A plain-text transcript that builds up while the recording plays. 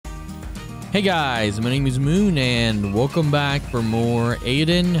Hey guys, my name is Moon and welcome back for more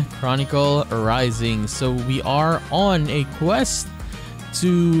Eiyuden Chronicle Rising. So we are on a quest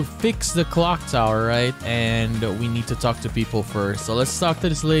to fix the clock tower, right? And we need to talk to people first. So let's talk to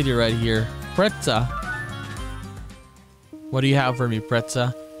this lady right here, Pretza. What do you have for me,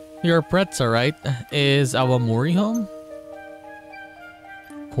 Pretza? You're Pretza, right? Is Awamori home?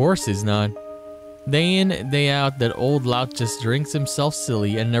 Of course he's not. Day in, day out, that old lout just drinks himself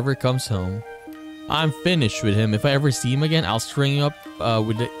silly and never comes home. I'm finished with him. If I ever see him again, I'll string him up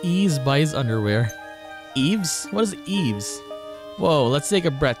with the eaves by his underwear. Eaves? What is eaves? Whoa, let's take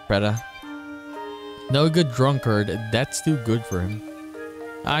a breath, Preta. No good drunkard. That's too good for him.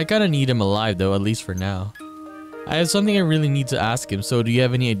 I kinda need him alive though, at least for now. I have something I really need to ask him, so do you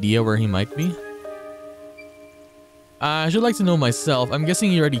have any idea where he might be? I should like to know myself. I'm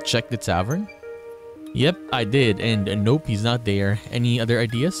guessing you already checked the tavern? Yep, I did, and nope, he's not there. Any other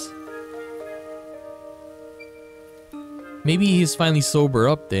ideas? Maybe he's finally sober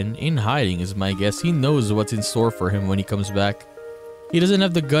up then. In hiding is my guess. He knows what's in store for him when he comes back. He doesn't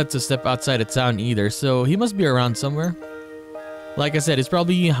have the guts to step outside of town either, so he must be around somewhere. Like I said, he's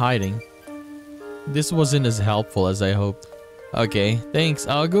probably in hiding. This wasn't as helpful as I hoped. Okay, thanks.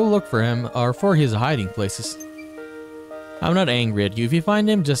 I'll go look for him, or for his hiding places. I'm not angry at you. If you find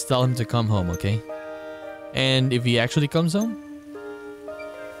him, just tell him to come home, okay? And if he actually comes home,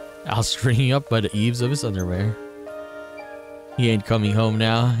 I'll string him up by the eaves of his underwear. He ain't coming home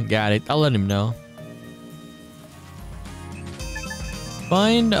now. Got it. I'll let him know.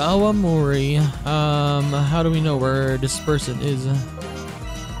 Find Awamori. How do we know where this person is?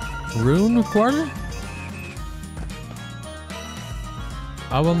 Rune Quarter?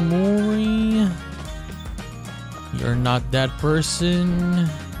 Awamori. You're not that person.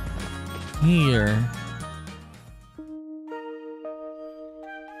 Here.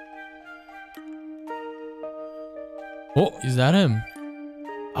 Oh, is that him?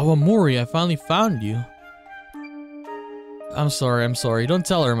 Awamori, I finally found you. I'm sorry. Don't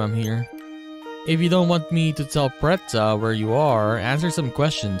tell her I'm here. If you don't want me to tell Pretza where you are, answer some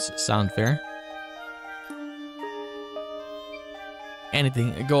questions. Sound fair?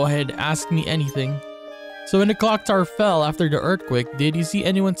 Anything. Go ahead, ask me anything. So when the clock tower fell after the earthquake, did you see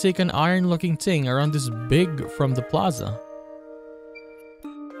anyone take an iron-looking thing around this big from the plaza?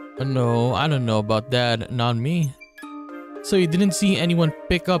 No, I don't know about that. Not me. So you didn't see anyone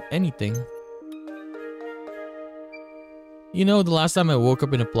pick up anything? You know, the last time I woke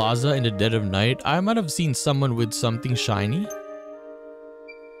up in a plaza in the dead of night, I might have seen someone with something shiny.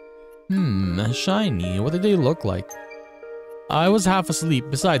 Shiny. What did they look like? I was half asleep.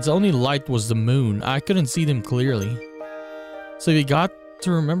 Besides, the only light was the moon. I couldn't see them clearly. So you got to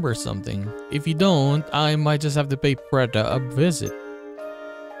remember something. If you don't, I might just have to pay Preta a visit.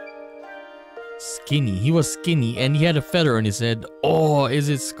 Skinny. He was skinny and he had a feather on his head. Oh, is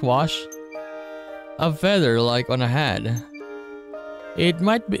it squash? A feather like on a hat. It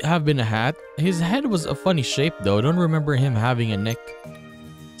might have been a hat. His head was a funny shape though. Don't remember him having a neck.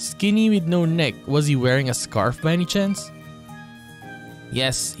 Skinny with no neck. Was he wearing a scarf by any chance?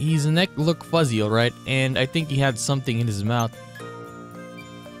 Yes, his neck looked fuzzy, alright, and I think he had something in his mouth.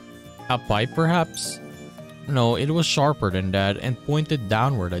 A pipe perhaps? No, it was sharper than that and pointed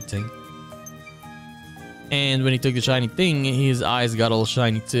downward, I think. And when he took the shiny thing, his eyes got all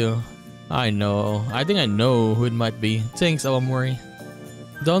shiny too. I think I know who it might be. Thanks, Awamori.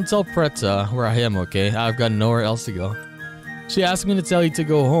 Don't tell Pretza where I am, okay? I've got nowhere else to go. She asked me to tell you to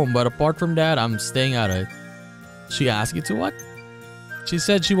go home, but apart from that, I'm staying out of it. She asked you to what? She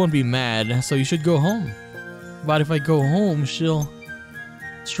said she won't be mad, so you should go home. But if I go home, she'll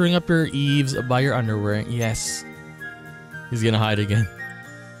string up your eaves by your underwear. Yes. He's gonna hide again.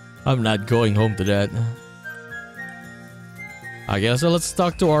 I'm not going home to that. I guess so. Let's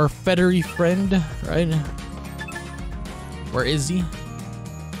talk to our feathery friend, right? Where is he?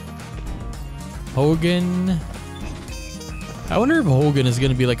 Hogan. I wonder if Hogan is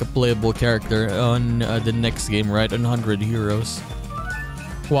gonna be like a playable character on the next game, right? On 100 Heroes.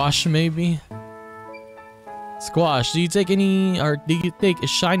 Squash, maybe? Squash, did you take a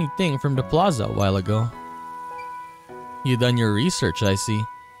shiny thing from the plaza a while ago? You done your research, I see.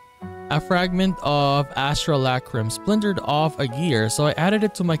 A fragment of astrolacrum splintered off a gear, so I added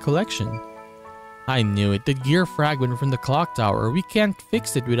it to my collection. I knew it, the gear fragment from the clock tower. We can't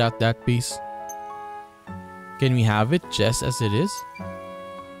fix it without that piece. Can we have it just as it is?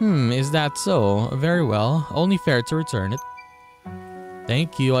 Is that so? Very well, only fair to return it.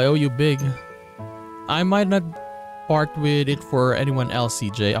 Thank you, I owe you big. I might not part with it for anyone else,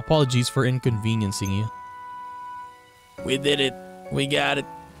 CJ. Apologies for inconveniencing you. We did it. We got it.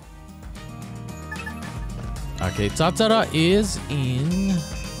 Okay, Tatara is in...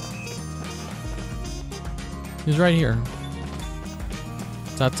 He's right here.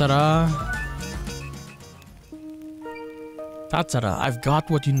 Tatara. Tatara, I've got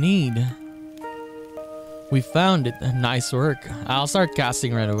what you need. We found it. Nice work. I'll start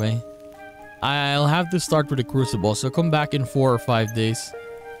casting right away. I'll have to start with the crucible, so come back in 4 or 5 days.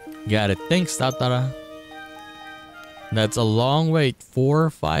 Got it. Thanks, Tatara. That's a long wait. 4 or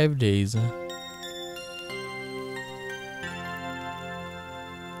 5 days.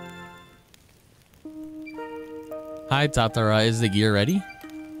 Hi, Tatara. Is the gear ready?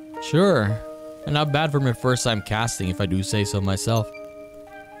 Sure. And not bad for my first time casting, if I do say so myself.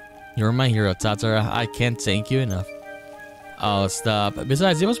 You're my hero, Tatara. I can't thank you enough. Oh, stop.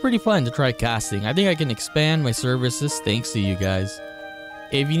 Besides, it was pretty fun to try casting. I think I can expand my services thanks to you guys.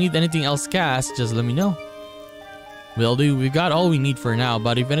 If you need anything else cast, just let me know. Will do. We've got all we need for now,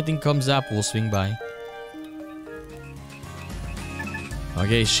 but if anything comes up, we'll swing by.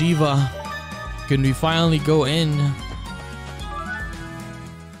 Okay, Shiva. Can we finally go in?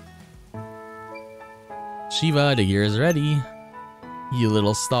 Shiva, the gear is ready. You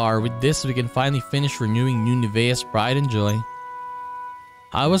little star. With this, we can finally finish renewing New Nevaeh's pride and joy.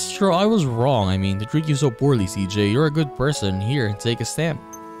 I was wrong. I mean, to treat you so poorly, CJ. You're a good person. Here, take a stamp.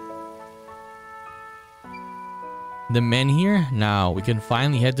 The men here? Now, we can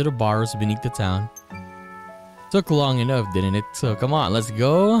finally head to the bars beneath the town. Took long enough, didn't it? So come on, let's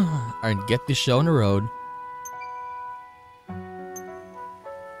go and get this show on the road.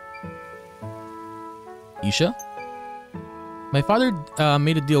 Isha? My father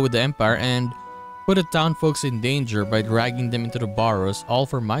made a deal with the Empire and put the town folks in danger by dragging them into the barrows, all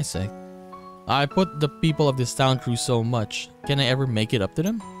for my sake. I put the people of this town through so much. Can I ever make it up to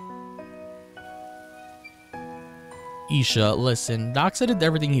them? Isha, listen, Doxa did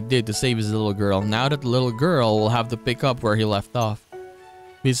everything he did to save his little girl. Now that the little girl will have to pick up where he left off.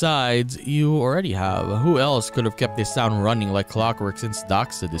 Besides, you already have. Who else could have kept this town running like clockwork since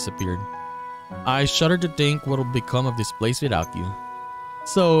Doxa disappeared? I shudder to think what will become of this place without you.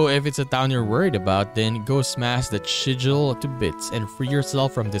 So, if it's a town you're worried about, then go smash that sigil to bits and free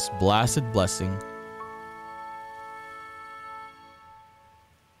yourself from this blasted blessing.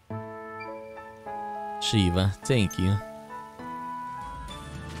 Shiva, thank you.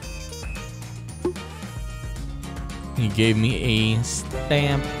 He gave me a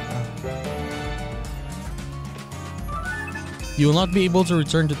stamp. You will not be able to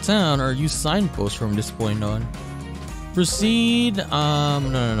return to town or use signposts from this point on. Proceed. No.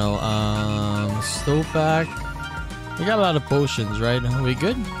 Stopack. We got a lot of potions, right? Are we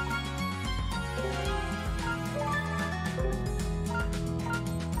good?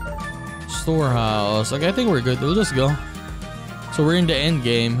 Storehouse. Okay, I think we're good. We'll just go. So we're in the end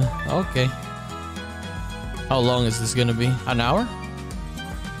game. Okay. How long is this gonna be? An hour?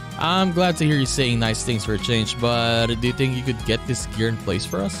 I'm glad to hear you saying nice things for a change, but do you think you could get this gear in place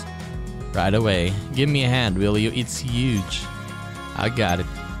for us? Right away. Give me a hand, will you? It's huge. I got it.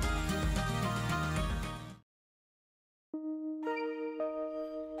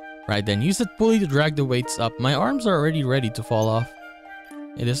 Right then, use that pulley to drag the weights up. My arms are already ready to fall off.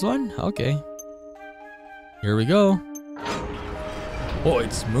 Hey, this one? Okay. Here we go. Oh,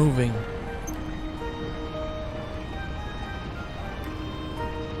 it's moving.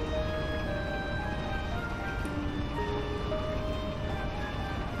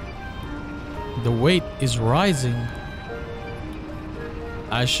 The weight is rising.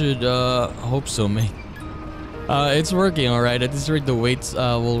 I should hope so, mate. It's working alright. At this rate, the weights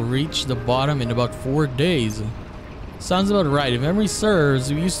will reach the bottom in about 4 days. Sounds about right. If memory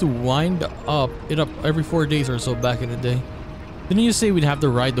serves, we used to wind it up every 4 days or so back in the day. Didn't you say we'd have to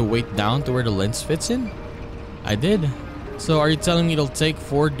ride the weight down to where the lens fits in? I did. So are you telling me it'll take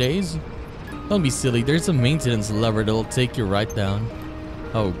 4 days? Don't be silly. There's a maintenance lever that'll take you right down.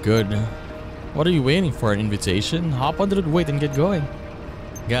 Oh, good. What are you waiting for? An invitation? Hop under the weight and get going.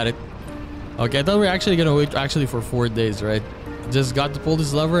 Got it. Okay, I thought we were actually gonna wait for 4 days, right? Just got to pull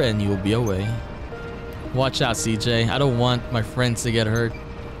this lever and you'll be away. Watch out, CJ. I don't want my friends to get hurt.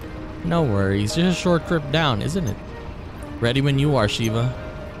 No worries. Just a short trip down, isn't it? Ready when you are, Shiva.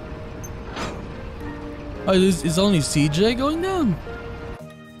 Oh, is only CJ going down?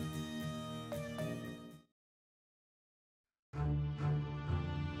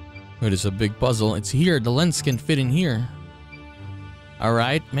 It is a big puzzle. It's here. The lens can fit in here.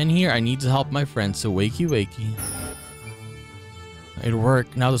 Alright, men here. I need to help my friends, so wakey wakey. It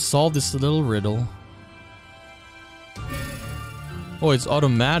worked. Now to solve this little riddle. Oh, it's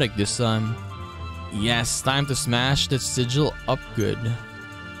automatic this time. Yes, time to smash the sigil up good.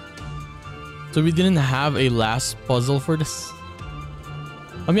 So we didn't have a last puzzle for this?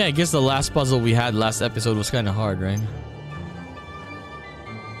 I mean, I guess the last puzzle we had last episode was kind of hard, right?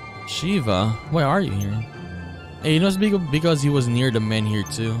 Shiva, why are you here? Hey, you know, it's because he was near the men here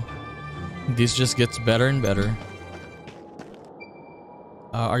too. This just gets better and better.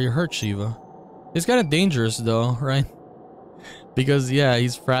 Are you hurt, Shiva? It's kind of dangerous though, right? Because yeah,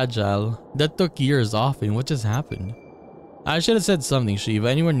 he's fragile. That took years off him. What just happened? I should have said something, Shiva.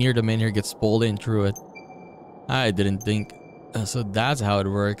 Anyone near the men here gets pulled in through it. I didn't think. So that's how it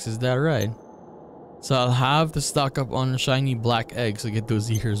works, is that right? So I'll have to stock up on shiny black eggs to get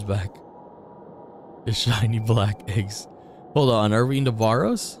those ears back. The shiny black eggs. Hold on, are we in the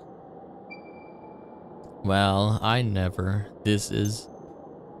Barrows? Well, I never. This is...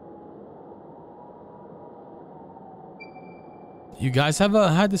 You guys have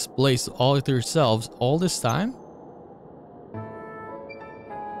had this place all to yourselves all this time?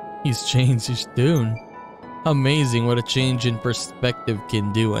 He's changed his tune. Amazing what a change in perspective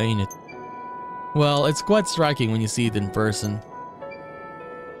can do, ain't it? Well, it's quite striking when you see it in person.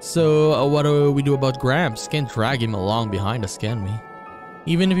 So, what do we do about Gramps? Can't drag him along behind us, can we?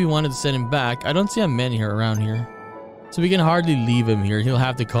 Even if we wanted to send him back, I don't see a man here around here. So we can hardly leave him here, he'll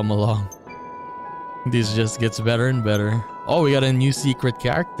have to come along. This just gets better and better. Oh, we got a new secret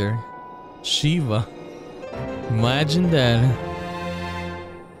character. Shiva. Imagine that.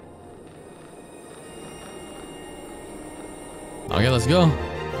 Okay, let's go.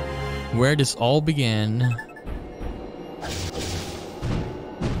 Where this all began.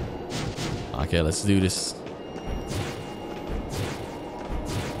 Okay, let's do this.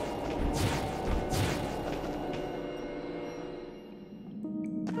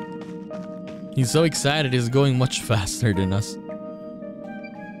 He's so excited, he's going much faster than us.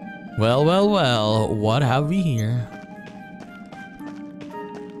 Well, well, well, what have we here?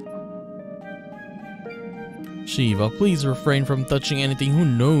 Shiva, please refrain from touching anything. Who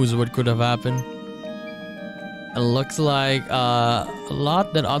knows what could have happened? It looks like a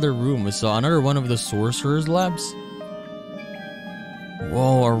lot that other room we saw. Another one of the sorcerer's labs.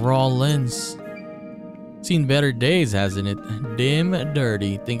 Whoa, a raw lens. Seen better days, hasn't it? Dim,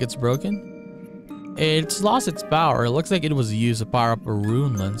 dirty. Think it's broken? It's lost its power. It looks like it was used to power up a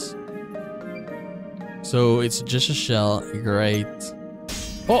rune lens. So it's just a shell. Great.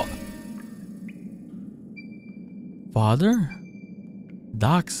 Oh! Father?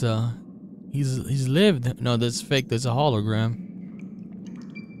 Doxa. He's lived. No, that's fake. That's a hologram.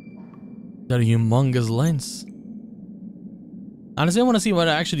 That humongous lens. Honestly, I want to see what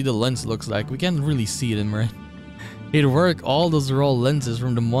actually the lens looks like. We can't really see them, right? It worked. All those raw lenses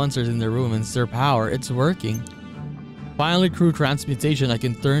from the monsters in the room and their power. It's working. Finally, through transmutation, I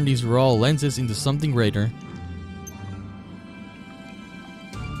can turn these raw lenses into something greater.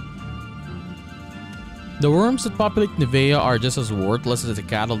 The worms that populate Nevea are just as worthless as the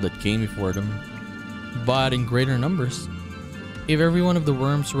cattle that came before them, but in greater numbers. If every one of the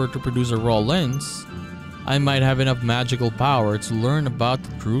worms were to produce a raw lens, I might have enough magical power to learn about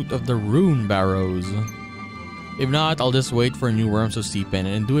the truth of the rune barrows. If not, I'll just wait for new worms to seep in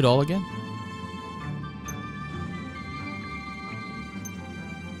and do it all again.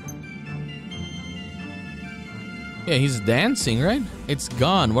 Yeah, he's dancing, right? It's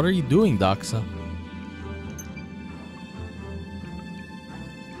gone. What are you doing, Doxa?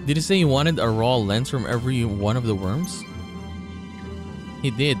 Did he say he wanted a raw lens from every one of the worms?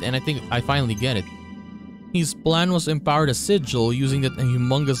 He did, and I think I finally get it. His plan was to empower the sigil using that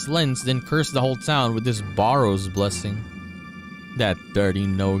humongous lens, then curse the whole town with this Barrow's blessing. That dirty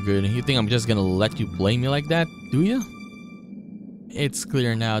no good. You think I'm just gonna let you play me like that, do you? It's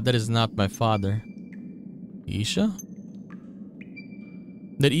clear now, that is not my father. Isha?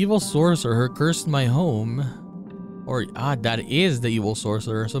 That evil sorcerer cursed my home. Or, that is the evil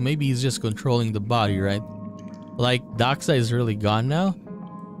sorcerer, so maybe he's just controlling the body, right? Like, Doxa is really gone now,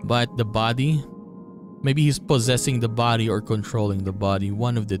 but the body, maybe he's possessing the body or controlling the body,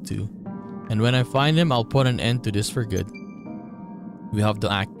 one of the two. And when I find him, I'll put an end to this for good. We have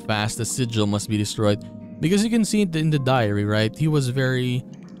to act fast, the sigil must be destroyed. Because you can see it in the diary, right? He was very,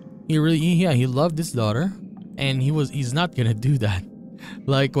 he loved his daughter, and he's not gonna do that.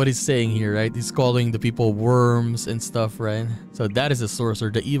 Like what he's saying here, right? He's calling the people worms and stuff, right? So that is the sorcerer,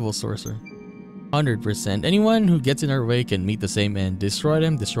 the evil sorcerer. 100%. Anyone who gets in our way can meet the same end. Destroy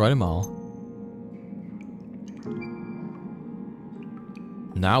them all.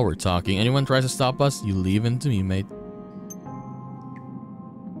 Now we're talking. Anyone tries to stop us, you leave him to me, mate.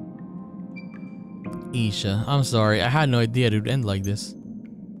 Isha, I'm sorry. I had no idea it would end like this.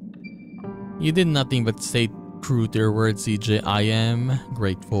 You did nothing but stay true to your word, CJ. I am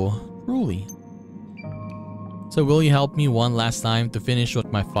grateful. Truly. So will you help me one last time to finish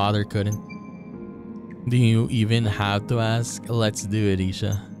what my father couldn't? Do you even have to ask? Let's do it,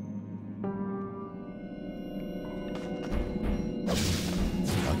 Isha.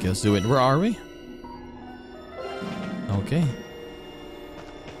 Okay, let's do it. Where are we? Okay.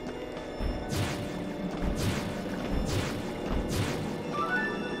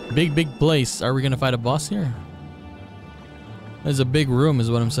 Big place. Are we gonna fight a boss here? There's a big room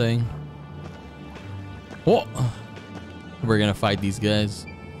is what I'm saying. Oh! We're gonna fight these guys.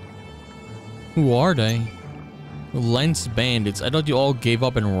 Who are they? Lens bandits. I thought you all gave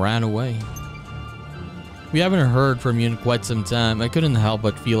up and ran away. We haven't heard from you in quite some time. I couldn't help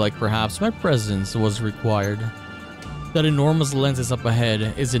but feel like perhaps my presence was required. That enormous lens is up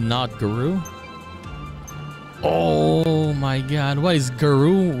ahead. Is it not Garoo? Oh my god. What, is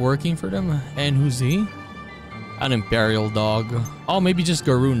Garoo working for them? And who's he? An Imperial dog. Oh, maybe just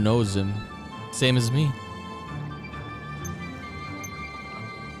Garoo knows him. Same as me.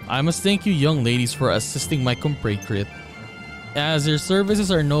 I must thank you young ladies for assisting my compatriot. As your services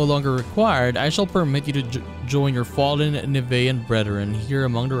are no longer required, I shall permit you to join your fallen Nevaean brethren here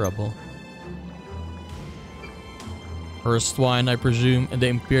among the rubble. Erstwhile, I presume, the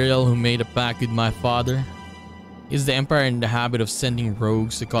Imperial who made a pact with my father. Is the Empire in the habit of sending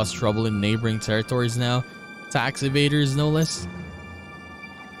rogues to cause trouble in neighboring territories now? Tax evaders, no less?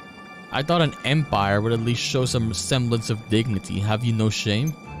 I thought an empire would at least show some semblance of dignity. Have you no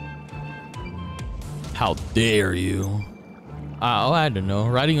shame? How dare you? Oh, I don't know.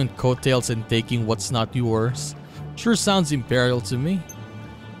 Riding on coattails and taking what's not yours. Sure sounds imperial to me.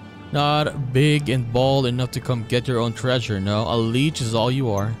 Not big and bold enough to come get your own treasure, no. A leech is all you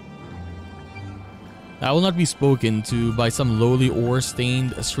are. I will not be spoken to by some lowly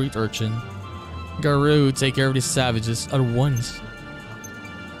ore-stained street urchin. Garoo, take care of these savages at once.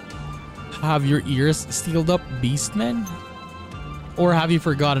 Have your ears sealed up, beastmen? Or have you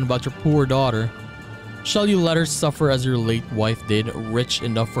forgotten about your poor daughter? Shall you let her suffer as your late wife did, rich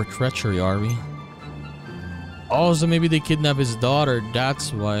enough for treachery, are we? Oh, so maybe they kidnapped his daughter,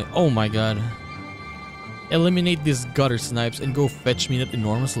 that's why. Oh my god. Eliminate these gutter snipes and go fetch me that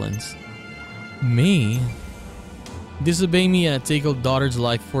enormous lens. Me? Disobey me and I take your daughter's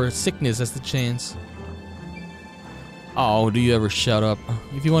life for sickness as the chance. Oh, do you ever shut up?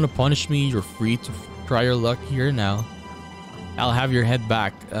 If you want to punish me, you're free to try your luck here now. I'll have your head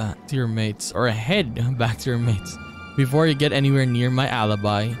back to your mates, or a head back to your mates, before you get anywhere near my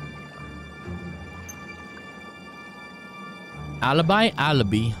alibi.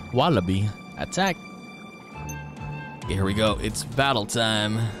 Alibi, wallaby, attack. Here we go, it's battle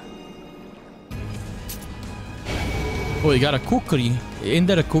time. Oh, you got a kukri. Ain't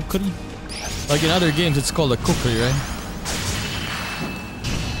that a kukri? Like in other games, it's called a kukri, right?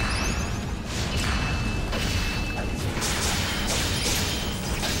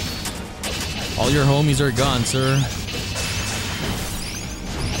 All your homies are gone, sir.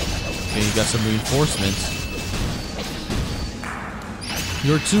 Okay, you got some reinforcements.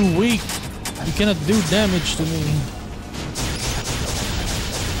 You're too weak. You cannot do damage to me.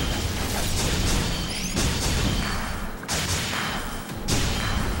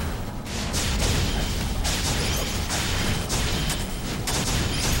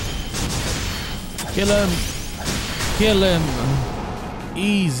 Kill him. Kill him.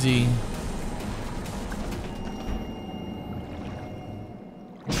 Easy.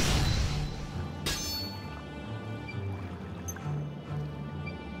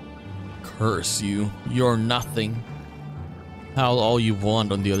 Curse you. You're nothing. Howl all you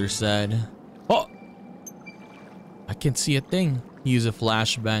want on the other side. Oh! I can't see a thing. Use a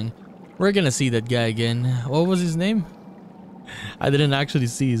flashbang. We're gonna see that guy again. What was his name? I didn't actually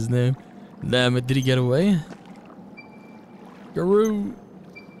see his name. Damn it, did he get away? Garoo!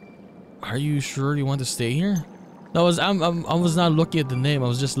 Are you sure you want to stay here? No, I was not looking at the name, I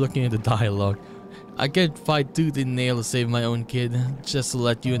was just looking at the dialogue. I can't fight tooth and nail to save my own kid, just to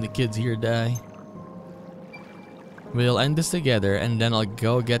let you and the kids here die. We'll end this together and then I'll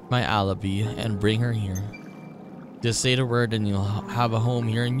go get my alibi and bring her here. Just say the word and you'll have a home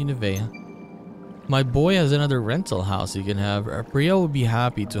here in Univea. My boy has another rental house you can have. Priya will be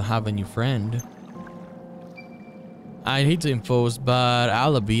happy to have a new friend. I'd hate to impose, but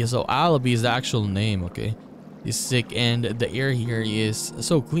alibi, so alibi is the actual name, okay? Is sick and the air here is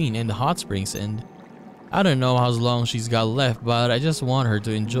so clean and the hot springs and I don't know how long she's got left, but I just want her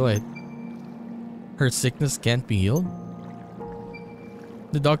to enjoy it. Her sickness can't be healed?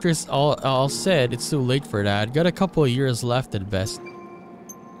 The doctors all said it's too late for that. Got a couple of years left at best.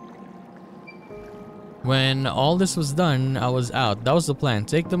 When all this was done, I was out. That was the plan.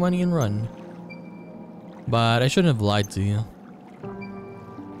 Take the money and run. But I shouldn't have lied to you.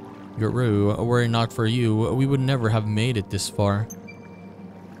 Garoo, were it not for you, we would never have made it this far.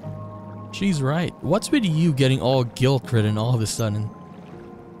 She's right. What's with you getting all guilt-ridden all of a sudden?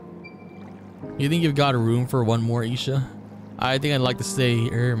 You think you've got room for one more, Isha? I think I'd like to stay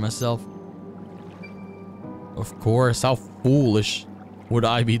here myself. Of course, how foolish would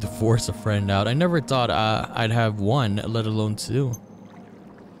I be to force a friend out? I never thought I'd have one, let alone two.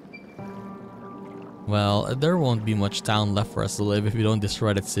 Well, there won't be much town left for us to live if we don't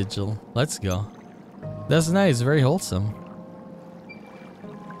destroy that sigil. Let's go. That's nice, very wholesome.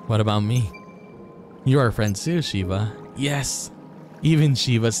 What about me? You are friends too, Shiva. Yes. Even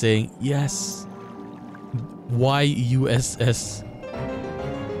Shiva saying yes. YUSS.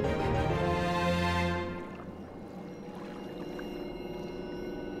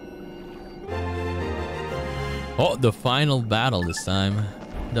 Oh, the final battle this time.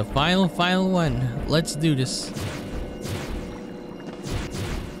 The final one. Let's do this.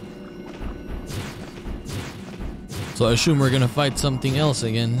 So I assume we're gonna fight something else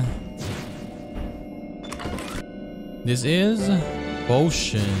again. This is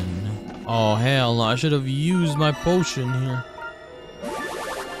potion. Oh hell no, I should have used my potion here.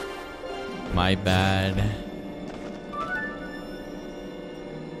 My bad.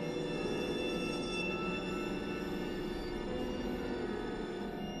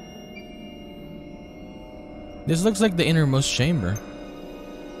 This looks like the innermost chamber.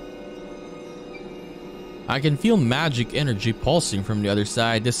 I can feel magic energy pulsing from the other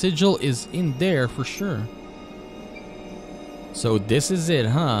side. The sigil is in there for sure. So this is it,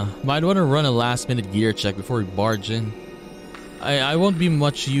 huh? Might want to run a last minute gear check before we barge in. I won't be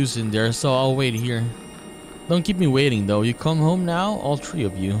much use in there, so I'll wait here. Don't keep me waiting though. You come home now? All three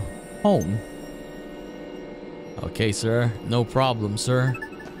of you. Home. Okay, sir. No problem, sir.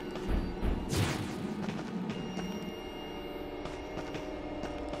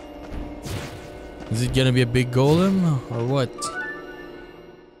 Is it gonna be a big golem or what?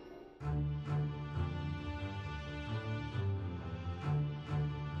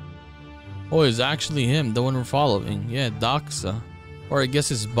 Oh, it's actually him, the one we're following. Yeah, Doxa. Or I guess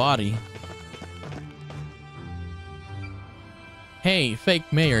his body. Hey,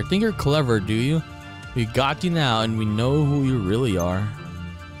 fake mayor, think you're clever, do you? We got you now and we know who you really are.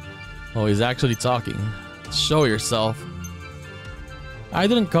 Oh, he's actually talking. Show yourself. I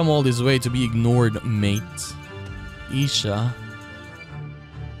didn't come all this way to be ignored, mate. Isha.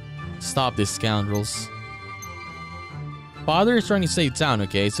 Stop this, scoundrels. Father is trying to save town,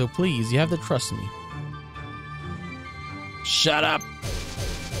 okay? So please, you have to trust me. Shut up!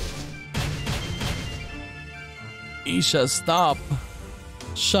 Isha, stop!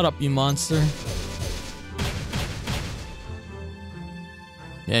 Shut up, you monster.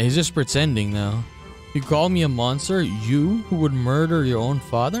 Yeah, he's just pretending now. You call me a monster? You who would murder your own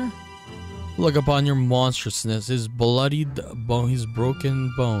father? Look upon your monstrousness, his bloodied his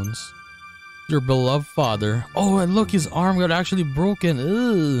broken bones. Your beloved father. Oh, and look, his arm got actually broken.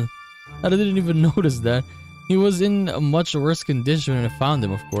 Ugh. I didn't even notice that. He was in a much worse condition when I found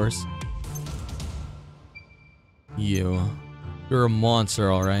him, of course. You're a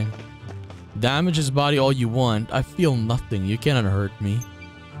monster, alright. Damage his body all you want. I feel nothing. You cannot hurt me.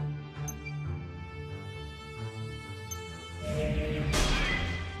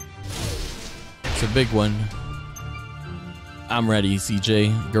 It's a big one. I'm ready,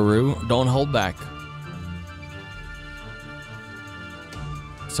 CJ. Garoo, don't hold back.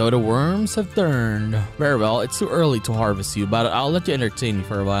 So the worms have turned. Very well, it's too early to harvest you, but I'll let you entertain me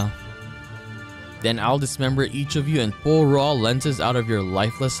for a while. Then I'll dismember each of you and pull raw lenses out of your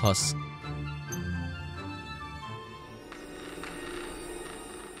lifeless husk.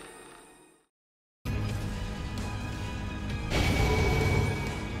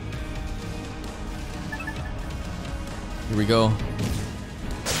 Here we go.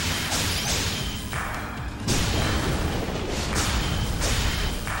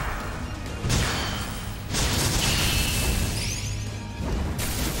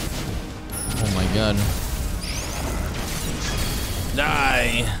 Oh my god.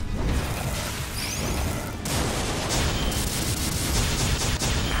 Die!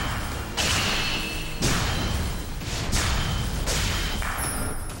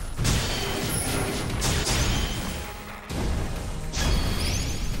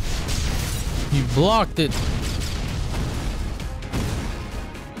 You blocked it.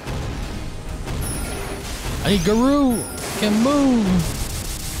 I need Garoo can move.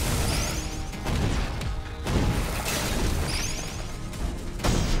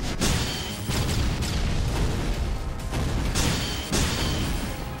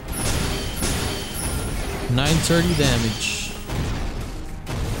 930 damage.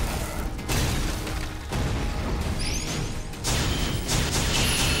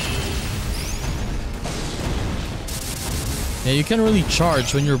 Yeah, you can't really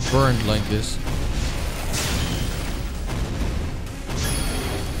charge when you're burned like this.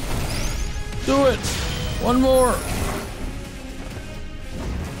 Do it! One more!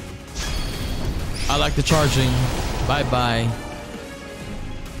 I like the charging. Bye-bye.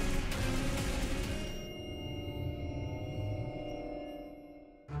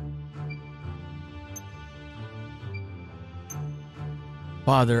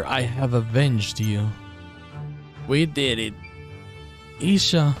 Father, I have avenged you. We did it.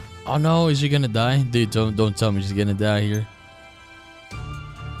 Isha. Oh no, is she gonna die? Dude, don't tell me she's gonna die here.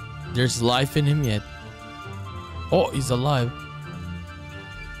 There's life in him yet. Oh, he's alive.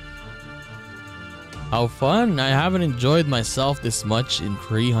 How fun. I haven't enjoyed myself this much in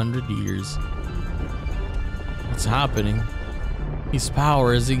 300 years. What's happening? His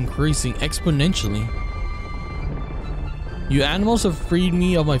power is increasing exponentially. You animals have freed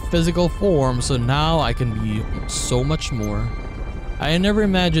me of my physical form, so now I can be so much more. I had never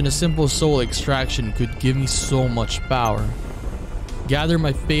imagined a simple soul extraction could give me so much power. Gather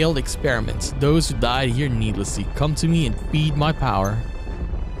my failed experiments. Those who died here needlessly, come to me and feed my power.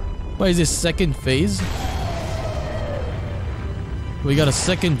 What is this, second phase? We got a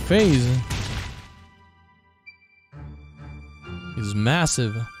second phase. It's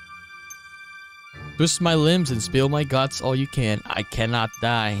massive. Twist my limbs and spill my guts all you can. I cannot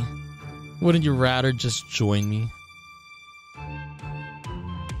die. Wouldn't you rather just join me?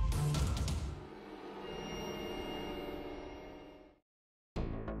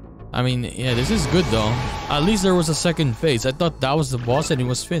 I mean, yeah, this is good though. At least there was a second phase. I thought that was the boss and it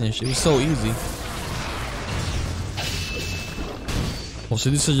was finished. It was so easy. Oh, so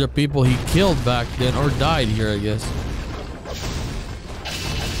these are the people he killed back then, or died here, I guess.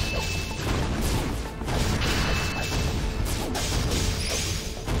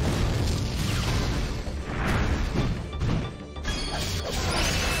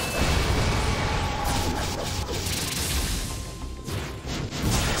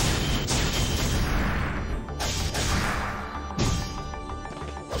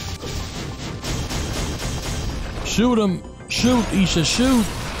 Shoot him! Shoot, Isha, shoot!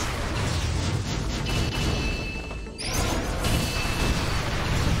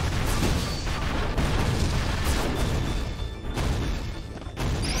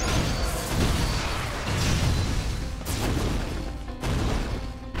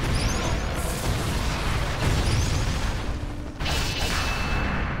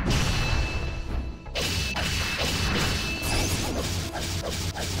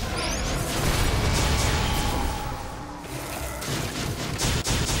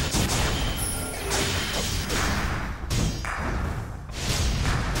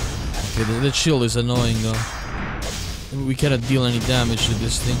 The shield is annoying though. We cannot deal any damage to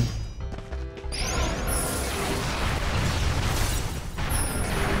this thing.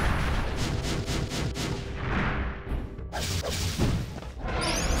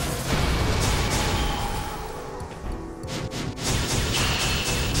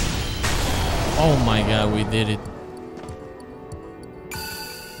 Oh my god, we did it.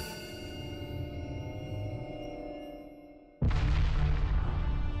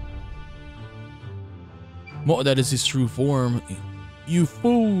 That is his true form. You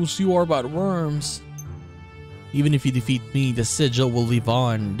fools, you are but worms. Even if you defeat me, the sigil will live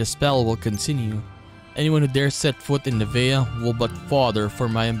on. The spell will continue. Anyone who dares set foot in Nevea will but fodder for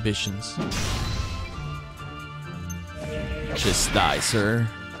my ambitions. Just die, sir.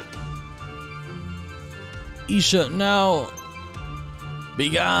 Isha, now.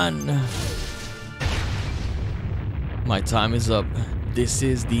 Begone. My time is up. This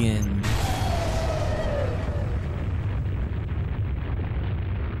is the end.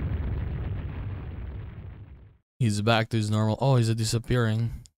 He's back to his normal. Oh, he's disappearing.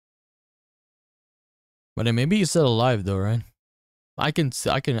 But then maybe he's still alive though, right? I can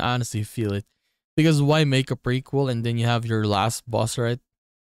honestly feel it. Because why make a prequel and then you have your last boss, right?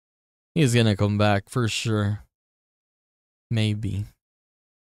 He's gonna come back for sure. Maybe.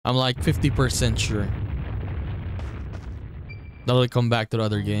 I'm like 50% sure. That'll come back to the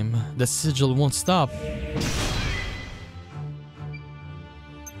other game. The sigil won't stop.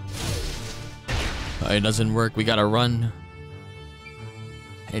 It doesn't work. We gotta run.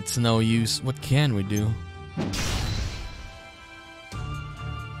 It's no use. What can we do?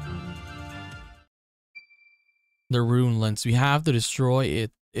 The rune lens. We have to destroy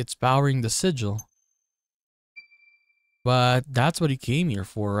it. It's powering the sigil. But that's what you came here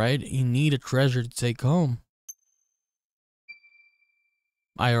for, right? You need a treasure to take home.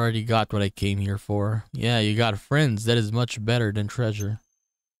 I already got what I came here for. Yeah, you got friends. That is much better than treasure.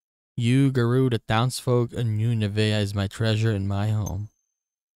 You, Garoo, the townsfolk, and New Nevea is my treasure in my home.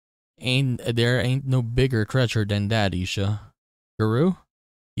 There ain't no bigger treasure than that, Isha. Garoo,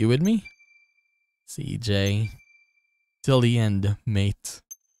 you with me? CJ. Till the end, mate.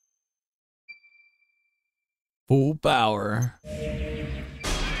 Full power.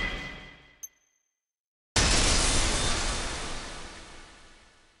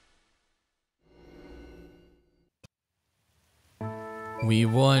 We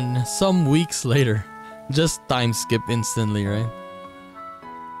won some weeks later. Just time skip instantly, right?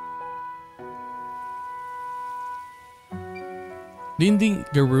 Didn't think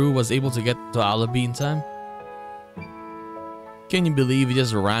Garoo was able to get to Alibi in time? Can you believe he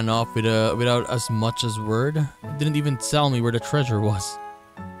just ran off without as much as word? Didn't even tell me where the treasure was.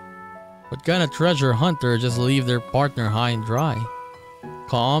 What kind of treasure hunter just leave their partner high and dry?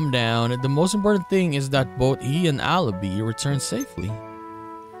 Calm down. The most important thing is that both he and Alibi return safely.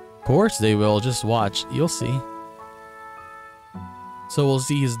 Of course they will. Just watch. You'll see. So we'll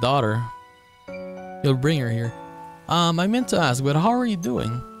see his daughter. He'll bring her here. I meant to ask, but how are you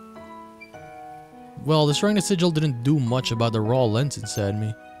doing? Well, destroying the sigil didn't do much about the raw lens inside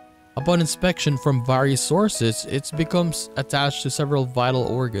me. Upon inspection from various sources, it becomes attached to several vital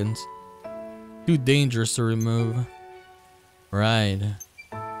organs. Too dangerous to remove. Right.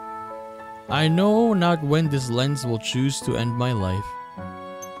 I know not when this lens will choose to end my life.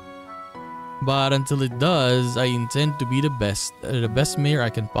 But until it does, I intend to be the best mayor I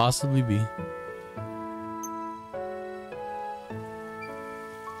can possibly be.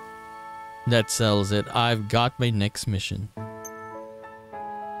 That settles it. I've got my next mission.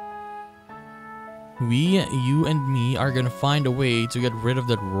 You and me are gonna find a way to get rid of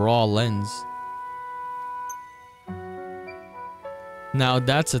that raw lens. Now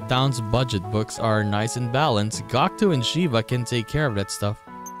that's the town's budget. Books are nice and balanced. Gokto and Shiva can take care of that stuff.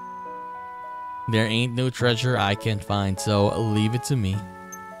 There ain't no treasure I can't find, so leave it to me.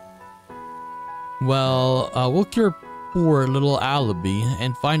 Well, we'll cure poor little Alibi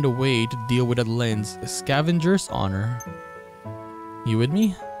and find a way to deal with that lens. Scavenger's honor. You with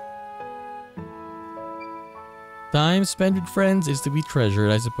me? Time spent with friends is to be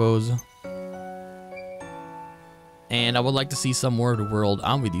treasured, I suppose. And I would like to see some more of the world.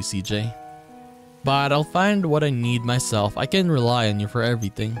 I'm with you, CJ. But I'll find what I need myself. I can rely on you for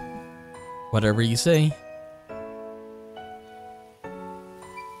everything. Whatever you say.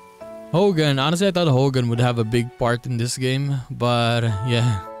 Hogan. Honestly, I thought Hogan would have a big part in this game. But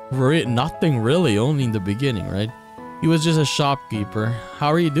yeah, nothing really. Only in the beginning, right? He was just a shopkeeper. How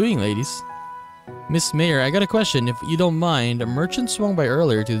are you doing, ladies? Miss Mayor, I got a question. If you don't mind, a merchant swung by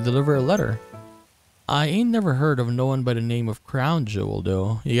earlier to deliver a letter. I ain't never heard of no one by the name of Crown Jewel,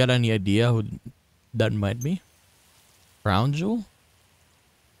 though. You got any idea who that might be? Crown Jewel?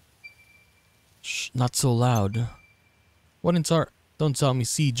 Shh, not so loud. What in tar? Don't tell me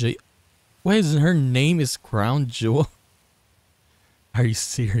CJ. Wait, isn't her name is Crown Jewel? Are you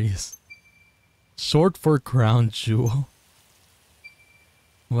serious? Short for Crown Jewel.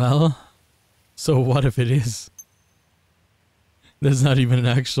 Well, so what if it is? That's not even an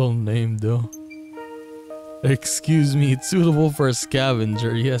actual name, though. Excuse me, it's suitable for a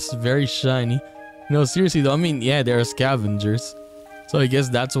scavenger. Yes, very shiny. No, seriously though, I mean, yeah, there are scavengers. So I guess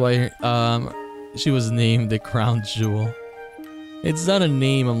that's why she was named the Crown Jewel. It's not a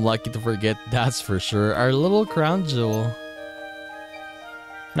name I'm lucky to forget, that's for sure. Our little Crown Jewel.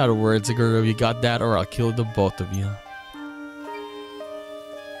 Not a word, Garoo, you got that or I'll kill the both of you.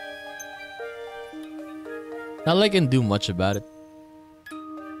 Not like I can do much about it.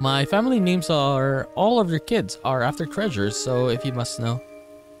 My family names are, all of their kids are after treasures, so if you must know.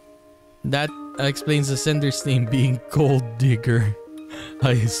 That explains the sender's name being Gold Digger,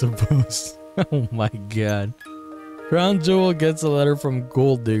 I suppose. Oh my god. Crown Jewel gets a letter from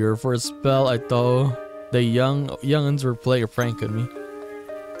Gold Digger. For a spell, I thought the young'uns were playing a prank on me.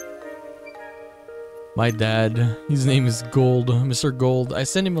 My dad, his name is Gold, Mr. Gold. I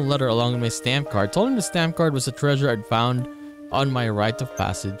sent him a letter along with my stamp card. Told him the stamp card was a treasure I'd found on my rite of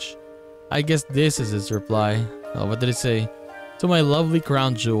passage. I guess this is his reply. Oh, what did it say? To my lovely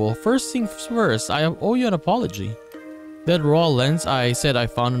Crown Jewel. First things first, I owe you an apology. That raw lens I said I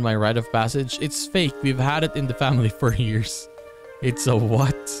found in my rite of passage, it's fake. We've had it in the family for years. It's a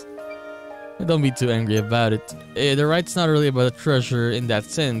what? Don't be too angry about it. The rite's not really about a treasure in that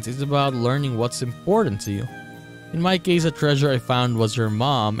sense. It's about learning what's important to you. In my case, a treasure I found was your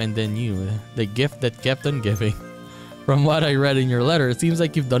mom and then you. The gift that kept on giving. From what I read in your letter, it seems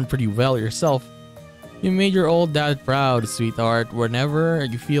like you've done pretty well yourself. You made your old dad proud, sweetheart. Whenever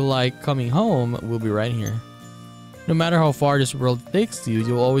you feel like coming home, we'll be right here. No matter how far this world takes you,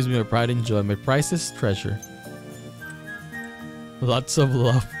 you'll always be my pride and joy, my priceless treasure. Lots of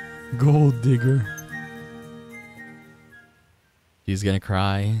love. Gold digger. She's gonna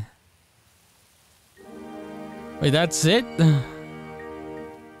cry. Wait, that's it?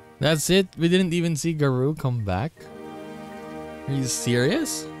 That's it? We didn't even see Garoo come back? Are you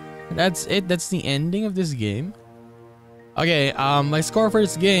serious? That's it? That's the ending of this game? Okay, my score for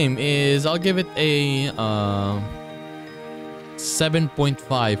this game is, I'll give it a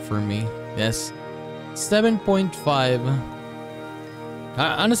 7.5 for me. Yes, 7.5.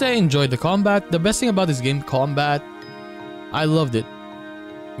 Honestly, I enjoyed the combat. The best thing about this game, combat. I loved it.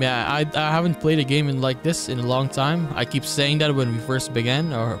 Yeah, I haven't played a game like this in a long time. I keep saying that when we first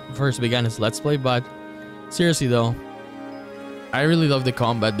began this Let's Play, but seriously though, I really love the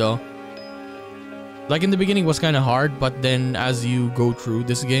combat though. Like in the beginning it was kind of hard, but then as you go through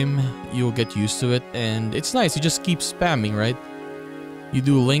this game, you'll get used to it and it's nice. You just keep spamming, right? You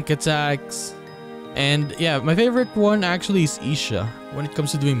do link attacks. And yeah, my favorite one actually is Isha when it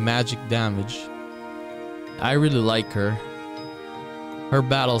comes to doing magic damage. I really like her. Her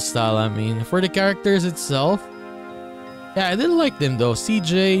battle style, I mean. For the characters itself, yeah, I didn't like them though.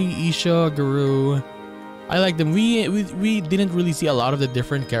 CJ, Isha, Garoo. I like them. We didn't really see a lot of the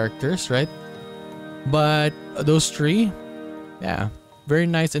different characters, right? But those three, yeah, very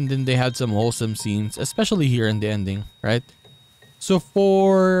nice. And then they had some wholesome scenes, especially here in the ending, right? So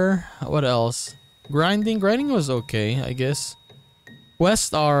for what else? Grinding was okay, I guess.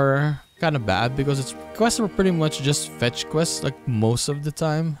 Quests are kind of bad because quests were pretty much just fetch quests like most of the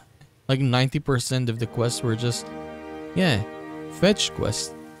time. Like 90% of the quests were just, yeah, fetch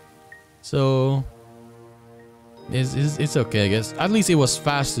quests. So it's okay, I guess. At least it was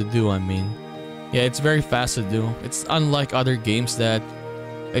fast to do, I mean. Yeah, it's very fast to do. It's unlike other games that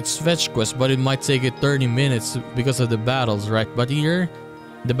it's fetch quests, but it might take it 30 minutes because of the battles, right? But here,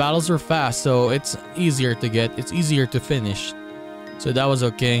 the battles are fast, so it's easier to get. It's easier to finish. So that was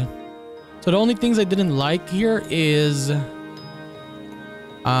okay. So the only things I didn't like here is the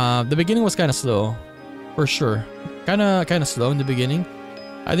beginning was kind of slow, for sure. Kind of slow in the beginning.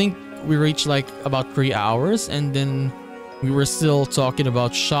 I think we reached like about 3 hours, and then we were still talking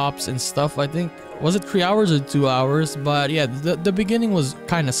about shops and stuff. I think, was it 3 hours or 2 hours? But yeah, the beginning was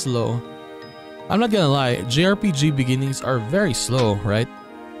kind of slow. I'm not gonna lie, JRPG beginnings are very slow, right?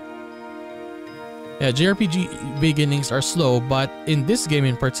 Yeah, JRPG beginnings are slow, but in this game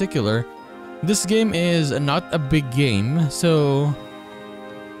in particular, this game is not a big game, so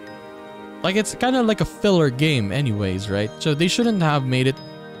like it's kind of like a filler game anyways, right? So they shouldn't have made it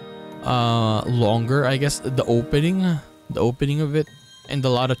longer, I guess. The opening of it, and a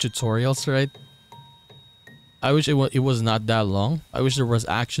lot of tutorials, right? I wish it was not that long. I wish there was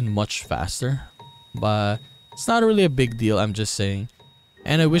action much faster, but it's not really a big deal, I'm just saying.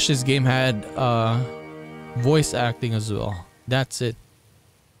 And I wish this game had voice acting as well. That's it.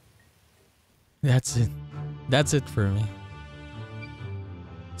 That's it for me.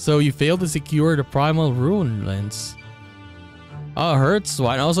 So you failed to secure the primal rune lens. Oh, Hurt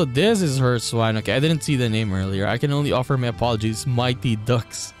Swine. Also, this is Hurt Swine. Okay, I didn't see the name earlier. I can only offer my apologies, Mighty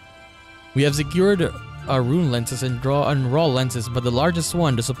Ducks. We have secured rune lenses and raw lenses, but the largest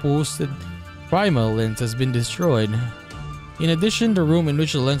one, the supposed primal lens, has been destroyed. In addition, the room in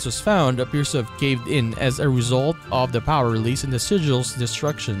which the lens was found appears to have caved in as a result of the power release and the sigil's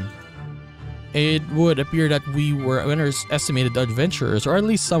destruction. It would appear that we were underestimated adventurers, or at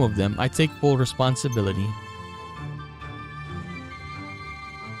least some of them. I take full responsibility.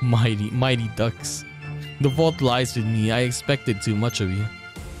 Mighty Ducks. The fault lies with me. I expected too much of you.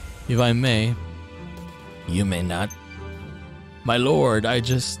 If I may. You may not. My lord, I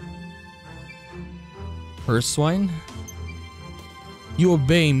just... Urswine? You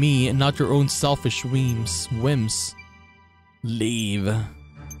obey me and not your own selfish whims. Leave.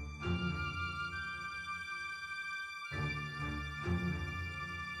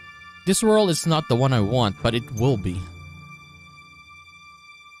 This world is not the one I want, but it will be.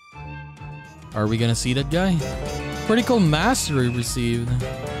 Are we gonna see that guy? Critical mastery received.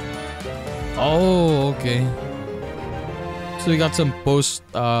 Oh, okay. So we got some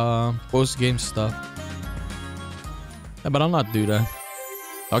post-game stuff. But I'll not do that.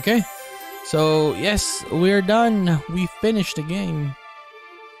 Okay. So, yes, we're done. We finished the game.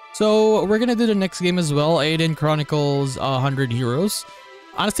 So, we're gonna do the next game as well. Eiyuden Chronicles 100 Heroes.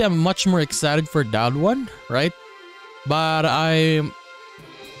 Honestly, I'm much more excited for that one, right? But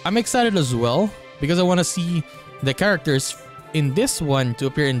I'm excited as well because I want to see the characters in this one to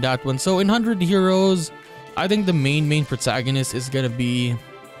appear in that one. So in 100 Heroes, I think the main protagonist is gonna be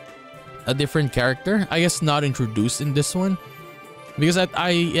a different character. I guess not introduced in this one. Because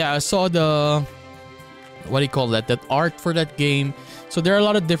I saw the, what do you call that, that art for that game. So there are a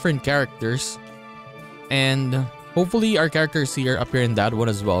lot of different characters. And hopefully our characters here appear in that one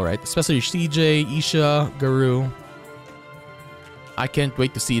as well, right? Especially CJ, Isha, Garoo. I can't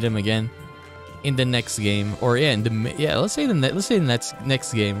wait to see them again in the next game, or let's say the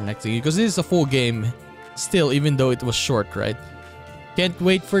next game, because this is a full game still, even though it was short, right? Can't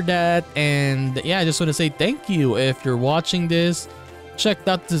wait for that. And yeah, I just want to say thank you if you're watching this, checked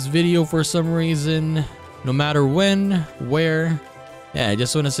out this video for some reason, no matter when, where. Yeah, I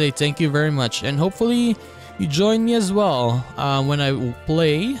just want to say thank you very much, and hopefully you join me as well when I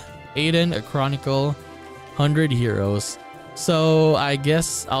play Eiyuden Chronicle 100 Heroes. So I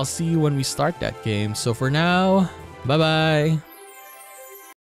guess I'll see you when we start that game. So for now, bye bye.